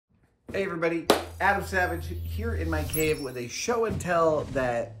Hey everybody, Adam Savage here in my cave with a show and tell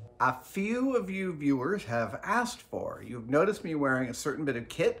that a few of you viewers have asked for. You've noticed me wearing a certain bit of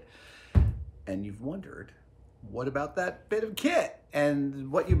kit and you've wondered, what about that bit of kit? And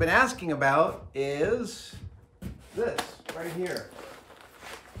what you've been asking about is this right here.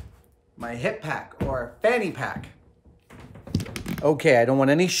 My hip pack or fanny pack. Okay, I don't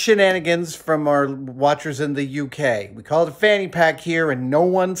want any shenanigans from our watchers in the UK. We call it a fanny pack here, and no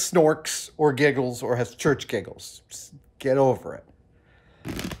one snorks or giggles or has church giggles. Just get over it.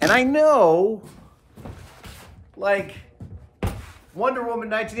 And I know, like, Wonder Woman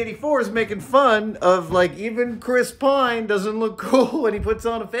 1984 is making fun of, like, even Chris Pine doesn't look cool when he puts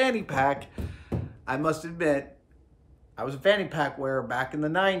on a fanny pack. I must admit, I was a fanny pack wearer back in the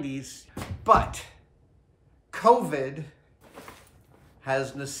 90s, but COVID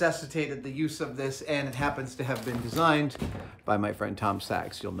has necessitated the use of this, and it happens to have been designed by my friend Tom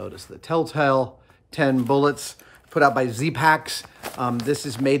Sachs. You'll notice the Telltale 10 bullets put out by Zpacks. This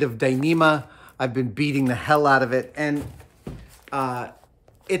is made of Dyneema. I've been beating the hell out of it, and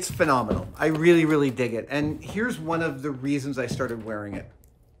it's phenomenal. I really, really dig it. And here's one of the reasons I started wearing it.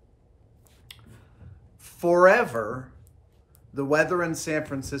 Forever, the weather in San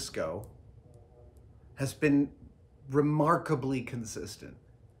Francisco has been remarkably consistent.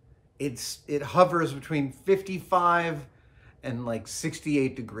 It hovers between 55 and like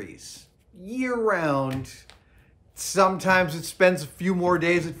 68 degrees year round. Sometimes it spends a few more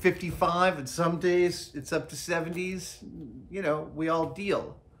days at 55 and some days it's up to 70s. You know, we all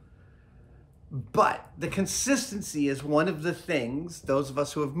deal. But the consistency is one of the things those of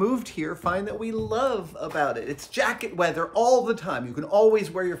us who have moved here find that we love about it. It's jacket weather all the time. You can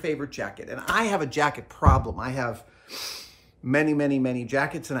always wear your favorite jacket. And I have a jacket problem. I have many, many, many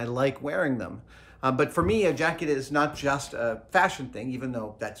jackets and I like wearing them. But for me, a jacket is not just a fashion thing, even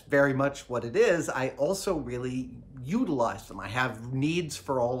though that's very much what it is. I also really utilize them. I have needs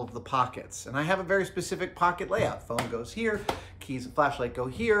for all of the pockets. And I have a very specific pocket layout. Phone goes here, keys and flashlight go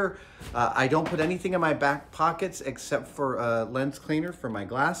here. I don't put anything in my back pockets except for a lens cleaner for my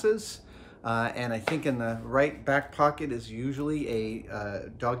glasses. And I think in the right back pocket is usually a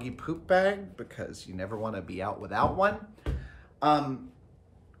doggy poop bag because you never want to be out without one.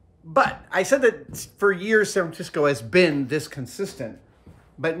 But I said that for years San Francisco has been this consistent,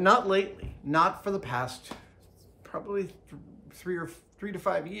 but not lately, not for the past probably 3 to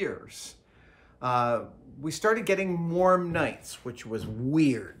 5 years. We started getting warm nights, which was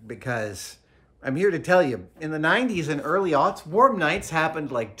weird because I'm here to tell you, in the 90s and early aughts, warm nights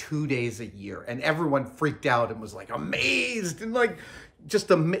happened like 2 days a year and everyone freaked out and was like amazed. And like just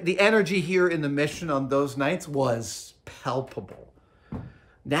the energy here in the Mission on those nights was palpable.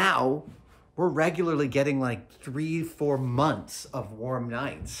 Now we're regularly getting like 3-4 months of warm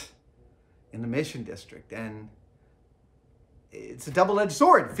nights in the Mission District. And it's a double-edged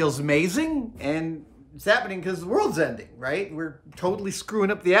sword. It feels amazing and it's happening because the world's ending, right? We're totally screwing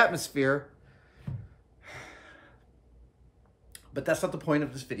up the atmosphere. But that's not the point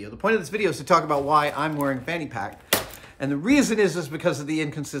of this video. The point of this video is to talk about why I'm wearing a fanny pack. And the reason is because of the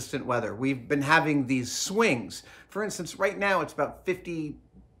inconsistent weather. We've been having these swings. For instance, right now it's about 50,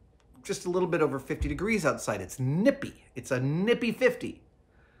 just a little bit over 50 degrees outside. It's nippy. It's a nippy 50.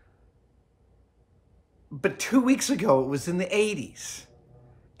 But 2 weeks ago, it was in the 80s.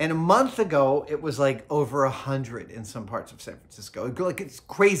 And a month ago, it was like over 100 in some parts of San Francisco. Like it's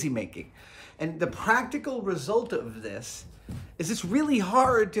crazy making. And the practical result of this is it's really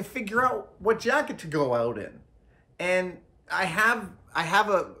hard to figure out what jacket to go out in. And I have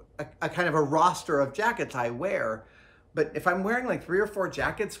a kind of a roster of jackets I wear, but if I'm wearing like 3 or 4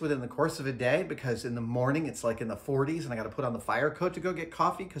 jackets within the course of a day, because in the morning it's like in the 40s and I got to put on the fire coat to go get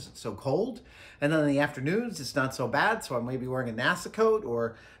coffee because it's so cold. And then in the afternoons, it's not so bad. So I'm maybe wearing a NASA coat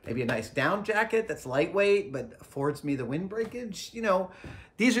or maybe a nice down jacket that's lightweight, but affords me the wind breakage. You know,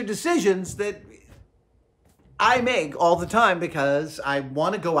 these are decisions that I make all the time because I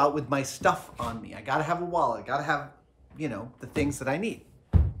want to go out with my stuff on me. I got to have a wallet. I got to have, you know, the things that I need.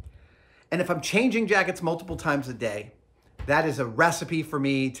 And if I'm changing jackets multiple times a day, that is a recipe for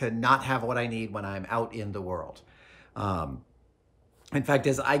me to not have what I need when I'm out in the world. In fact,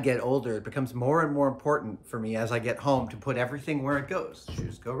 as I get older, it becomes more and more important for me as I get home to put everything where it goes.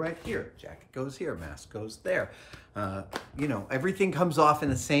 Shoes go right here, jacket goes here, mask goes there. You know, everything comes off in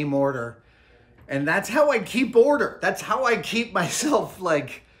the same order. And that's how I keep order. That's how I keep myself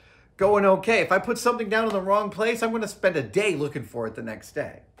like going okay. If I put something down in the wrong place, I'm going to spend a day looking for it the next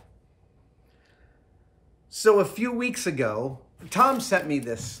day. So a few weeks ago, Tom sent me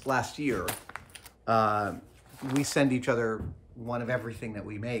this last year. We send each other one of everything that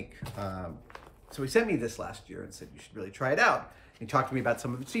we make. So he sent me this last year and said, you should really try it out. He talked to me about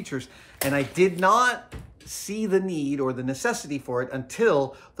some of its features, and I did not see the need or the necessity for it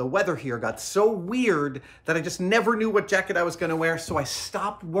until the weather here got so weird that I just never knew what jacket I was going to wear. So I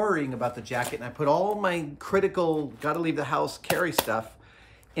stopped worrying about the jacket, and I put all my critical, gotta leave the house, carry stuff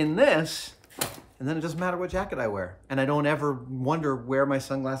in this, and then it doesn't matter what jacket I wear. And I don't ever wonder where my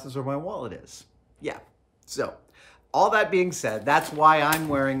sunglasses or my wallet is. Yeah, so all that being said, that's why I'm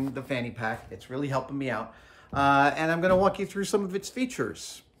wearing the fanny pack. It's really helping me out. And I'm gonna walk you through some of its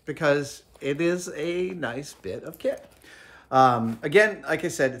features because it is a nice bit of kit. Again, like I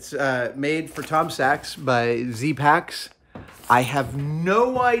said, it's made for Tom Sachs by Zpacks. I have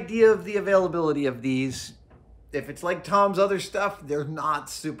no idea of the availability of these. If it's like Tom's other stuff, they're not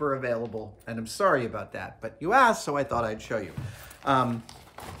super available, and I'm sorry about that. But you asked, so I thought I'd show you.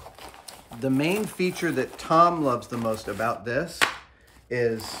 The main feature that Tom loves the most about this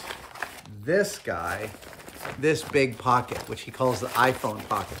is this guy, this big pocket, which he calls the iPhone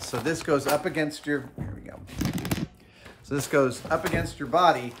pocket. So this goes up against your, here we go. So this goes up against your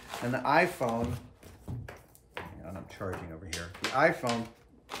body, and the iPhone, and I'm charging over here, the iPhone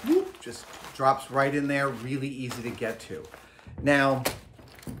whoop, just drops right in there, really easy to get to. Now,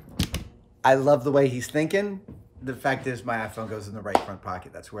 I love the way he's thinking. The fact is my iPhone goes in the right front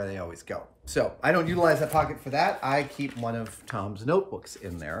pocket. That's where they always go. So I don't utilize that pocket for that. I keep one of Tom's notebooks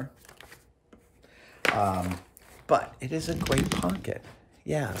in there. But it is a great pocket.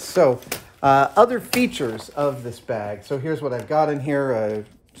 Yeah, so other features of this bag. So here's what I've got in here. A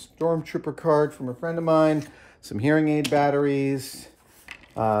Stormtrooper card from a friend of mine, some hearing aid batteries,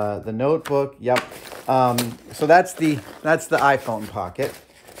 the notebook. Yep. So that's the iPhone pocket.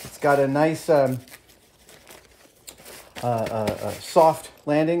 It's got a nice soft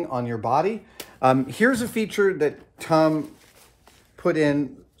landing on your body. Here's a feature that Tom put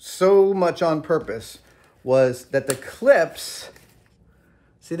in so much on purpose, was that the clips,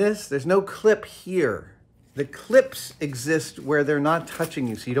 see this? There's no clip here. The clips exist where they're not touching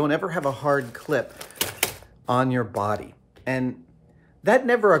you, so you don't ever have a hard clip on your body. And that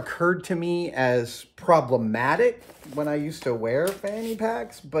never occurred to me as problematic when I used to wear fanny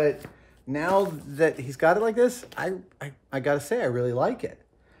packs, but now that he's got it like this, I gotta say, I really like it.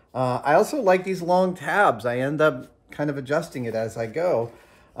 I also like these long tabs. I end up kind of adjusting it as I go.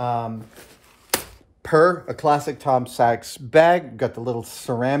 Per a classic Tom Sachs bag, got the little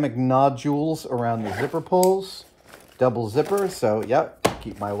ceramic nodules around the zipper pulls, double zipper. So, yep,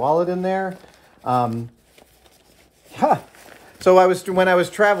 keep my wallet in there. So when I was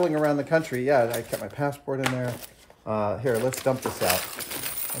traveling around the country, yeah, I kept my passport in there. Here, let's dump this out.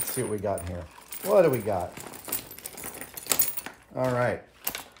 Let's see what we got here. What do we got? All right.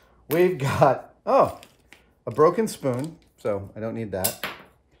 We've got, oh, a broken spoon. So I don't need that.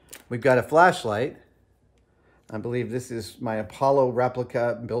 We've got a flashlight. I believe this is my Apollo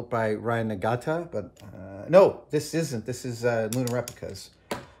replica built by Ryan Nagata, but no, this isn't. This is Luna Replicas.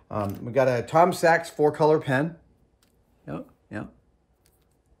 We've got a Tom Sachs 4-color pen. Yep, yep.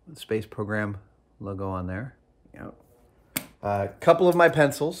 Space Program logo on there. Yep. A couple of my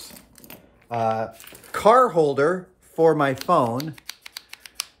pencils. Car holder for my phone.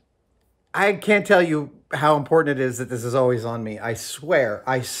 I can't tell you how important it is that this is always on me. I swear.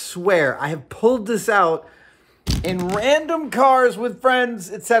 I have pulled this out in random cars with friends,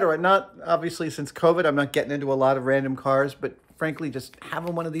 etc. Not, obviously, since COVID, I'm not getting into a lot of random cars, but frankly, just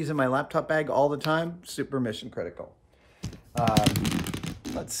having one of these in my laptop bag all the time, super mission critical.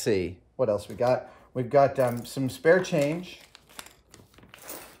 Let's see. What else we got? We've got some spare change.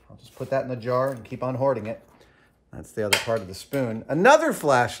 I'll just put that in the jar and keep on hoarding it. That's the other part of the spoon. Another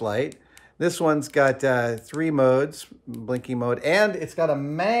flashlight. This one's got 3 modes, blinking mode, and it's got a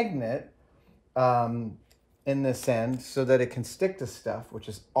magnet in this end so that it can stick to stuff, which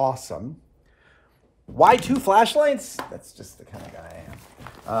is awesome. Why 2 flashlights? That's just the kind of guy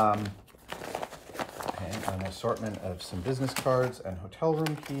I am. And an assortment of some business cards and hotel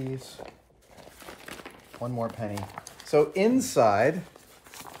room keys. One more penny. So inside,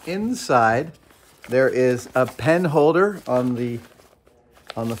 there is a pen holder on the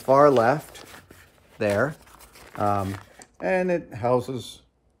far left there. And it houses,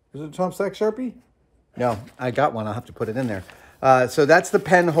 is it a Tom Sachs Sharpie? No, I got one. I'll have to put it in there. So that's the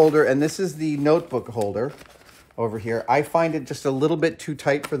pen holder, and this is the notebook holder over here. I find it just a little bit too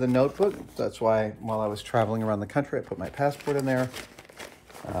tight for the notebook. That's why while I was traveling around the country, I put my passport in there.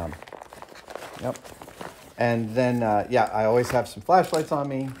 Yep. And then, yeah, I always have some flashlights on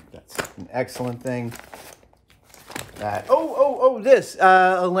me. That's an excellent thing. Oh, This,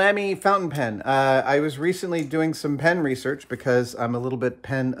 a Lamy fountain pen. I was recently doing some pen research because I'm a little bit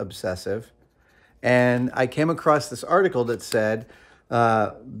pen obsessive. And I came across this article that said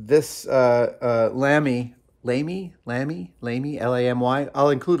this Lamy, Lamy, I'll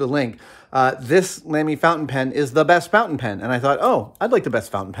include a link. This Lamy fountain pen is the best fountain pen. And I thought, oh, I'd like the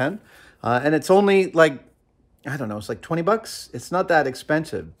best fountain pen. And it's only like, I don't know, it's like 20 bucks. It's not that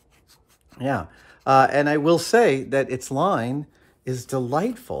expensive. Yeah. And I will say that its line is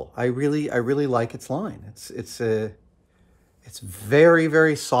delightful. I really like its line. It's very,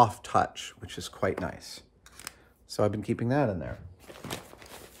 very soft touch, which is quite nice. So I've been keeping that in there.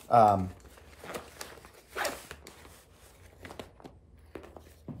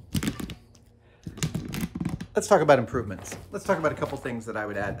 Let's talk about improvements. Let's talk about a couple things that I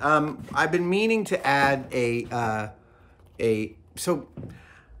would add. I've been meaning to add so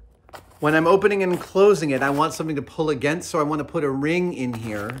when I'm opening and closing it, I want something to pull against, so I want to put a ring in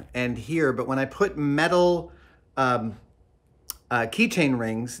here and here, but when I put metal keychain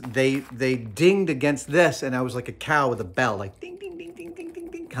rings, they dinged against this, and I was like a cow with a bell, like ding, ding, ding, ding, ding, ding,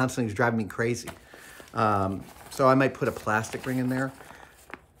 ding, constantly. Was driving me crazy. So I might put a plastic ring in there.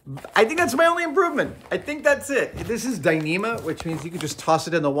 I think that's my only improvement. I think that's it. This is Dyneema, which means you can just toss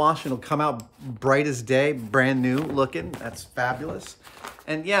it in the wash and it'll come out bright as day, brand new looking. That's fabulous.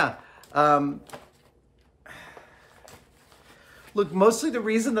 And yeah, look, mostly the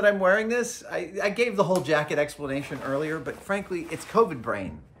reason that I'm wearing this, I gave the whole jacket explanation earlier, but frankly, it's COVID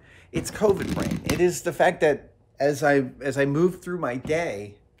brain. It's COVID brain. It is the fact that as I move through my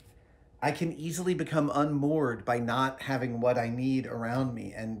day, I can easily become unmoored by not having what I need around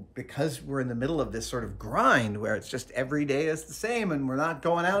me. And because we're in the middle of this sort of grind where it's just every day is the same and we're not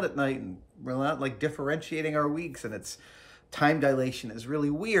going out at night and we're not like differentiating our weeks and it's time dilation is really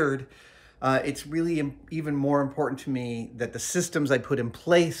weird. It's really even more important to me that the systems I put in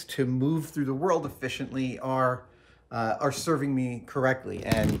place to move through the world efficiently are serving me correctly.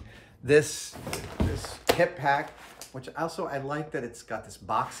 And this hip pack, which also I like that it's got this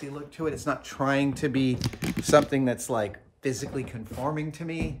boxy look to it. It's not trying to be something that's like physically conforming to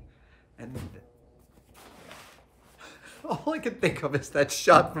me. And all I can think of is that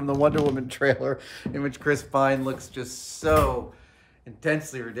shot from the Wonder Woman trailer in which Chris Pine looks just so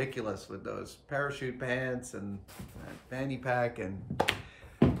intensely ridiculous with those parachute pants and that fanny pack. And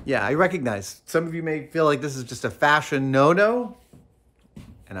yeah, I recognize some of you may feel like this is just a fashion no-no,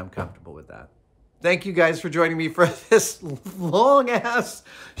 and I'm comfortable with that. Thank you guys for joining me for this long-ass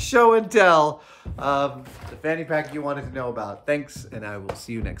show and tell of the fanny pack you wanted to know about. Thanks, and I will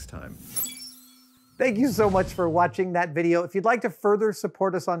see you next time. Thank you so much for watching that video. If you'd like to further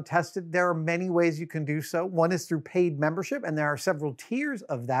support us on Tested, there are many ways you can do so. One is through paid membership, and there are several tiers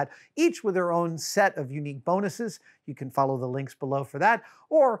of that, each with their own set of unique bonuses. You can follow the links below for that,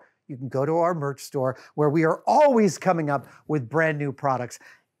 or you can go to our merch store where we are always coming up with brand new products.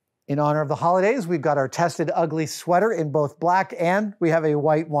 In honor of the holidays, we've got our Tested Ugly sweater in both black and we have a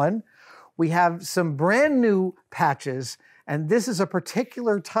white one. We have some brand new patches, and this is a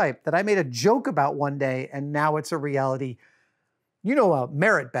particular type that I made a joke about one day, and now it's a reality. You know,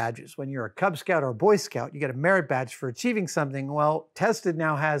 merit badges. When you're a Cub Scout or a Boy Scout, you get a merit badge for achieving something. Well, Tested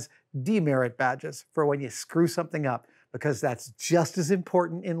now has demerit badges for when you screw something up, because that's just as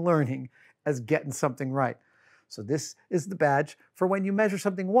important in learning as getting something right. So this is the badge for when you measure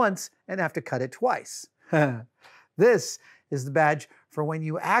something once and have to cut it twice. This is the badge for when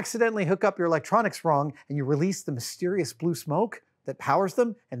you accidentally hook up your electronics wrong and you release the mysterious blue smoke that powers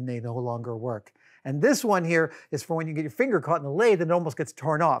them and they no longer work. And this one here is for when you get your finger caught in the lathe and it almost gets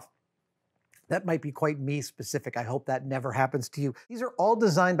torn off. That might be quite me specific. I hope that never happens to you. These are all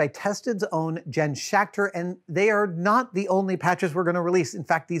designed by Tested's own Jen Schachter, and they are not the only patches we're going to release. In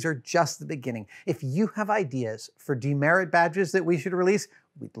fact, these are just the beginning. If you have ideas for demerit badges that we should release,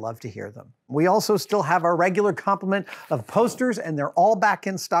 we'd love to hear them. We also still have our regular complement of posters, and they're all back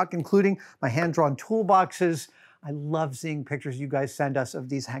in stock, including my hand-drawn toolboxes. I love seeing pictures you guys send us of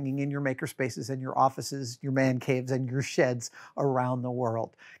these hanging in your maker spaces and your offices, your man caves, and your sheds around the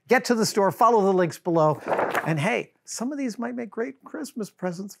world. Get to the store, follow the links below, and hey, some of these might make great Christmas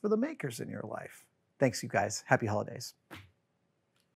presents for the makers in your life. Thanks, you guys. Happy holidays.